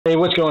Hey,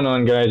 what's going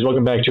on, guys?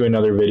 Welcome back to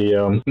another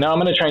video. Now,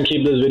 I'm going to try and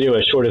keep this video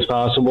as short as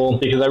possible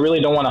because I really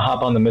don't want to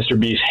hop on the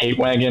Mrbeast hate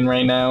wagon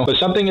right now, but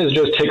something is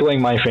just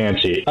tickling my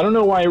fancy. I don't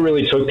know why it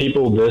really took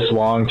people this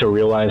long to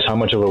realize how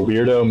much of a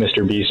weirdo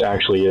Mrbeast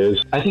actually is.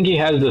 I think he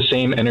has the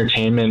same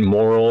entertainment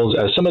morals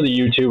as some of the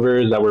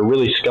YouTubers that were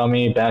really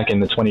scummy back in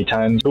the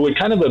 2010s, who would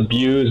kind of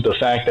abuse the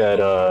fact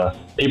that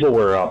people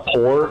were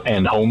poor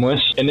and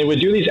homeless, and they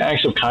would do these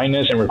acts of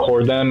kindness and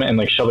record them and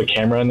like shove a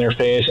camera in their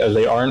face as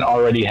they aren't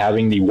already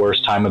having the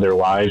worst time of their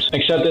lives.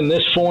 Except in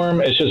this form,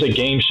 it's just a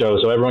game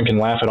show, so everyone can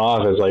laugh it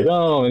off as like,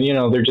 oh, you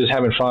know, they're just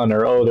having fun,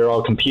 or oh, they're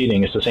all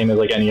competing. It's the same as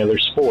like any other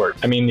sport.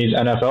 I mean, these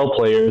NFL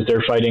players,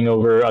 they're fighting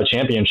over a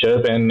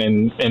championship, and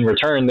in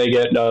return, they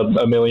get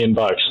 $1 million.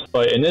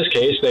 But in this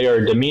case, they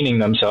are demeaning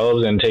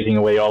themselves and taking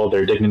away all of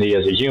their dignity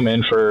as a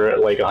human for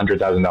like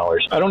 $100,000.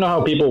 I don't know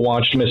how people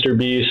watched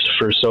Mrbeast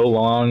for so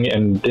long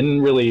and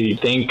didn't really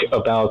think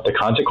about the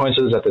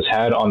consequences that this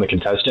had on the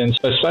contestants,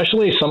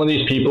 especially some of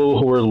these people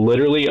who were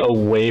literally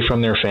away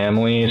from their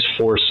families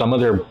for some of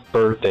their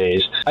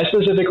birthdays. I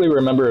specifically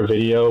remember a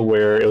video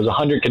where it was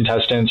 100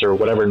 contestants or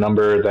whatever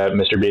number that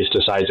Mrbeast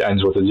decides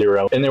ends with a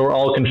 0, and they were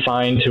all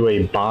confined to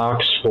a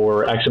box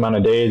for X amount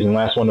of days, and the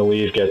last one to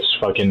leave gets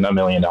fucking $1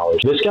 million.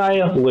 This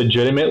guy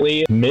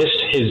legitimately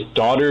missed his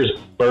daughter's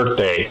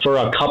birthday for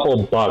a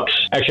couple bucks.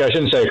 Actually, I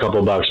shouldn't say a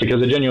couple bucks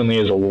because it genuinely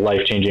is a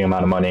life-changing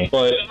amount of money.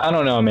 But I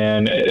don't know,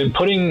 man.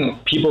 Putting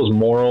people's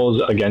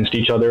morals against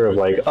each other of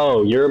like,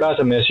 oh, you're about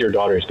to miss your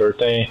daughter's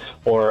birthday,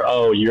 or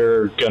oh,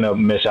 you're gonna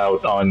miss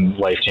out on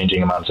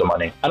life-changing amounts of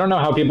money. I don't know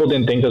how people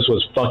didn't think this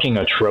was fucking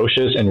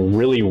atrocious and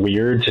really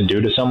weird to do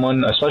to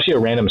someone, especially a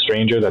random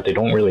stranger that they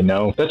don't really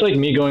know. That's like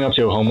me going up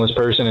to a homeless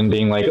person and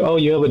being like, oh,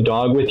 you have a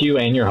dog with you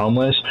and you're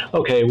homeless?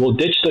 Okay, well,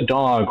 ditch the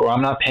dog or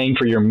I'm not paying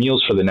for your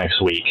meals for the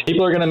next week.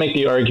 People are going to make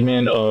the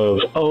argument of,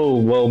 oh,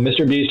 well,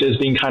 Mrbeast is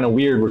being kind of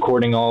weird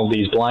recording all of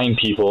these blind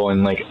people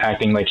and like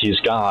acting like he's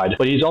God,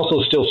 but he's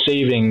also still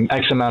saving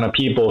X amount of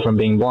people from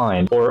being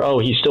blind. Or, oh,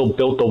 he still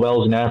built the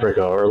wells in Africa.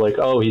 Or like,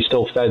 oh, he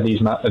still fed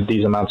these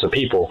amounts of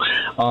people.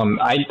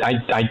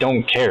 I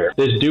don't care.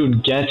 This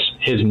dude gets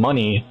his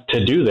money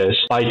to do this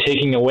by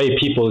taking away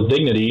people's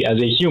dignity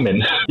as a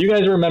human. You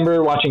guys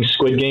remember watching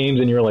Squid Games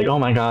and you were like, oh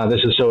my god,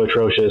 this is so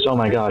atrocious. Oh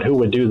my god, who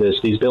would do this?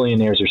 These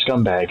billionaires are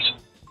scumbags.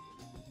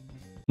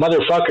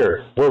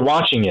 Motherfucker, we're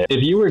watching it.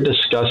 If you were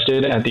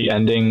disgusted at the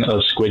ending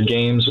of Squid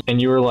Games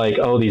and you were like,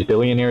 oh, these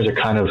billionaires are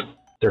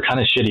they're kind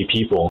of shitty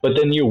people, but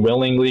then you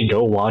willingly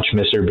go watch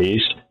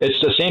Mrbeast, it's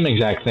the same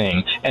exact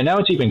thing. And now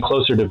it's even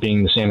closer to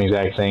being the same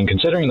exact thing,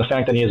 considering the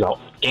fact that he has a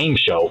game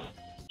show.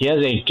 He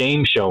has a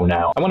game show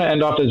now. I want to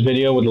end off this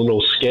video with a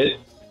little skit,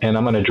 and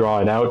I'm going to draw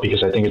it out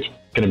because I think it's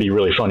going to be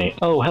really funny.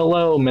 Oh,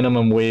 hello,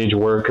 minimum wage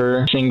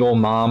worker, single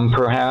mom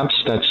perhaps,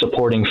 that's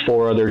supporting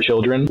 4 other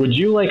children. Would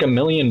you like $1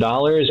 million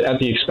at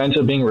the expense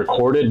of being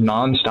recorded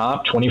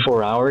non-stop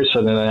 24 hours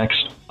for the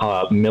next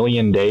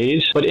million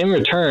days? But in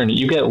return,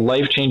 you get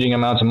life-changing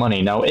amounts of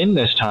money. Now, in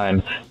this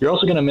time, you're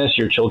also going to miss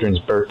your children's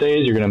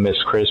birthdays, you're going to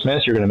miss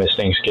Christmas, you're going to miss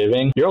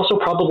Thanksgiving. You're also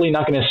probably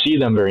not going to see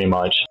them very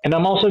much. And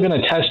I'm also going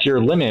to test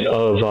your limit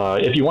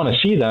of if you want to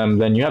see them,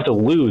 then you have to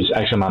lose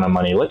X amount of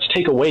money. Let's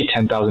take away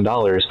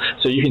 $10,000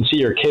 so you can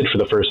see your kid for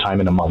the first time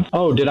in a month.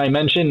 Oh, did I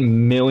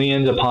mention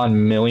millions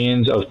upon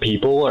millions of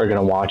people are going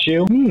to watch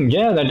you?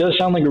 Yeah, that does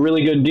sound like a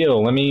really good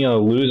deal. Let me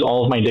lose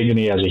all of my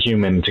dignity as a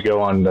human to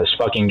go on this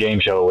fucking game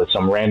show with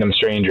some random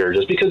stranger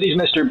just because he's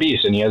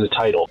Mrbeast and he has a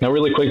title. Now,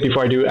 really quick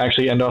before I do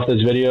actually end off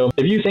this video,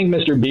 if you think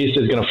Mrbeast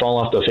is going to fall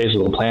off the face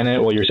of the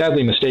planet, well, you're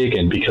sadly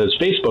mistaken, because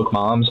Facebook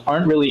moms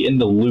aren't really in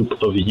the loop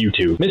of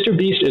YouTube.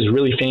 Mrbeast is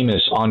really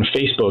famous on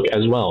Facebook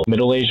as well.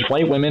 Middle-aged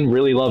white women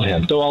really love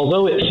him. So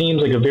although it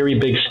seems like a very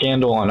big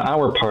scandal on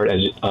our part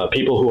as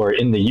people who are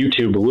in the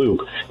YouTube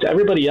loop, to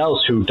everybody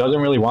else who doesn't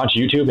really watch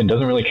YouTube and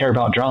doesn't really care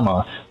about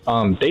drama,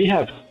 they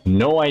have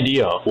no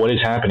idea what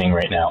is happening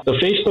right now. The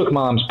Facebook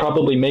moms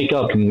probably make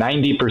up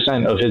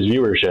 90% of his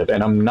viewership,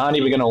 and I'm not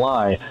even gonna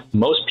lie,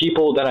 most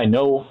people that I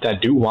know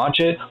that do watch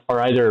it are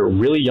either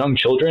really young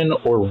children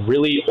or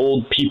really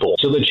old people.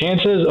 So the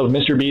chances of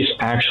Mrbeast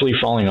actually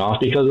falling off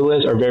because of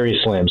this are very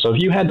slim. So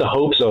if you had the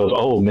hopes of,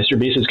 oh,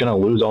 Mrbeast is gonna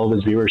lose all of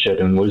his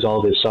viewership and lose all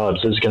of his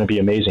subs, this is gonna be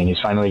amazing, he's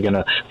finally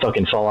gonna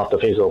fucking fall off the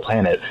face of the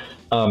planet,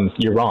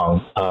 you're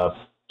wrong.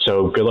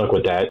 So good luck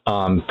with that.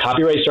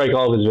 Copyright strike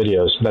all of his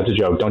videos. That's a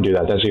joke. Don't do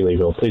that. That's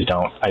illegal. Please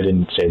don't. I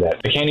didn't say that.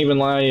 I can't even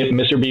lie.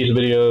 Mrbeast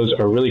videos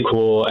are really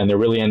cool and they're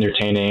really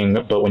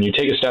entertaining. But when you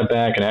take a step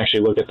back and actually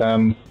look at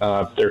them,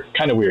 they're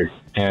kind of weird.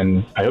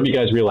 And I hope you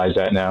guys realize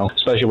that now,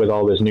 especially with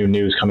all this new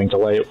news coming to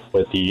light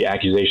with the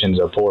accusations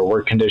of poor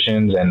work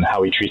conditions and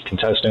how he treats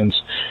contestants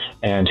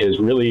and his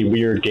really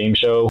weird game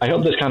show. I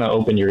hope this kind of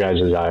opened your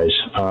guys' eyes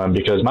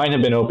because mine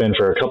have been open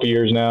for a couple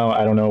years now.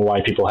 I don't know why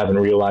people haven't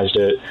realized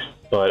it,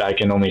 but I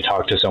can only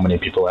talk to so many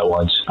people at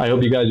once. I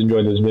hope you guys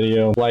enjoyed this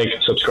video. Like,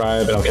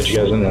 subscribe, and I'll catch you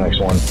guys in the next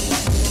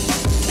one.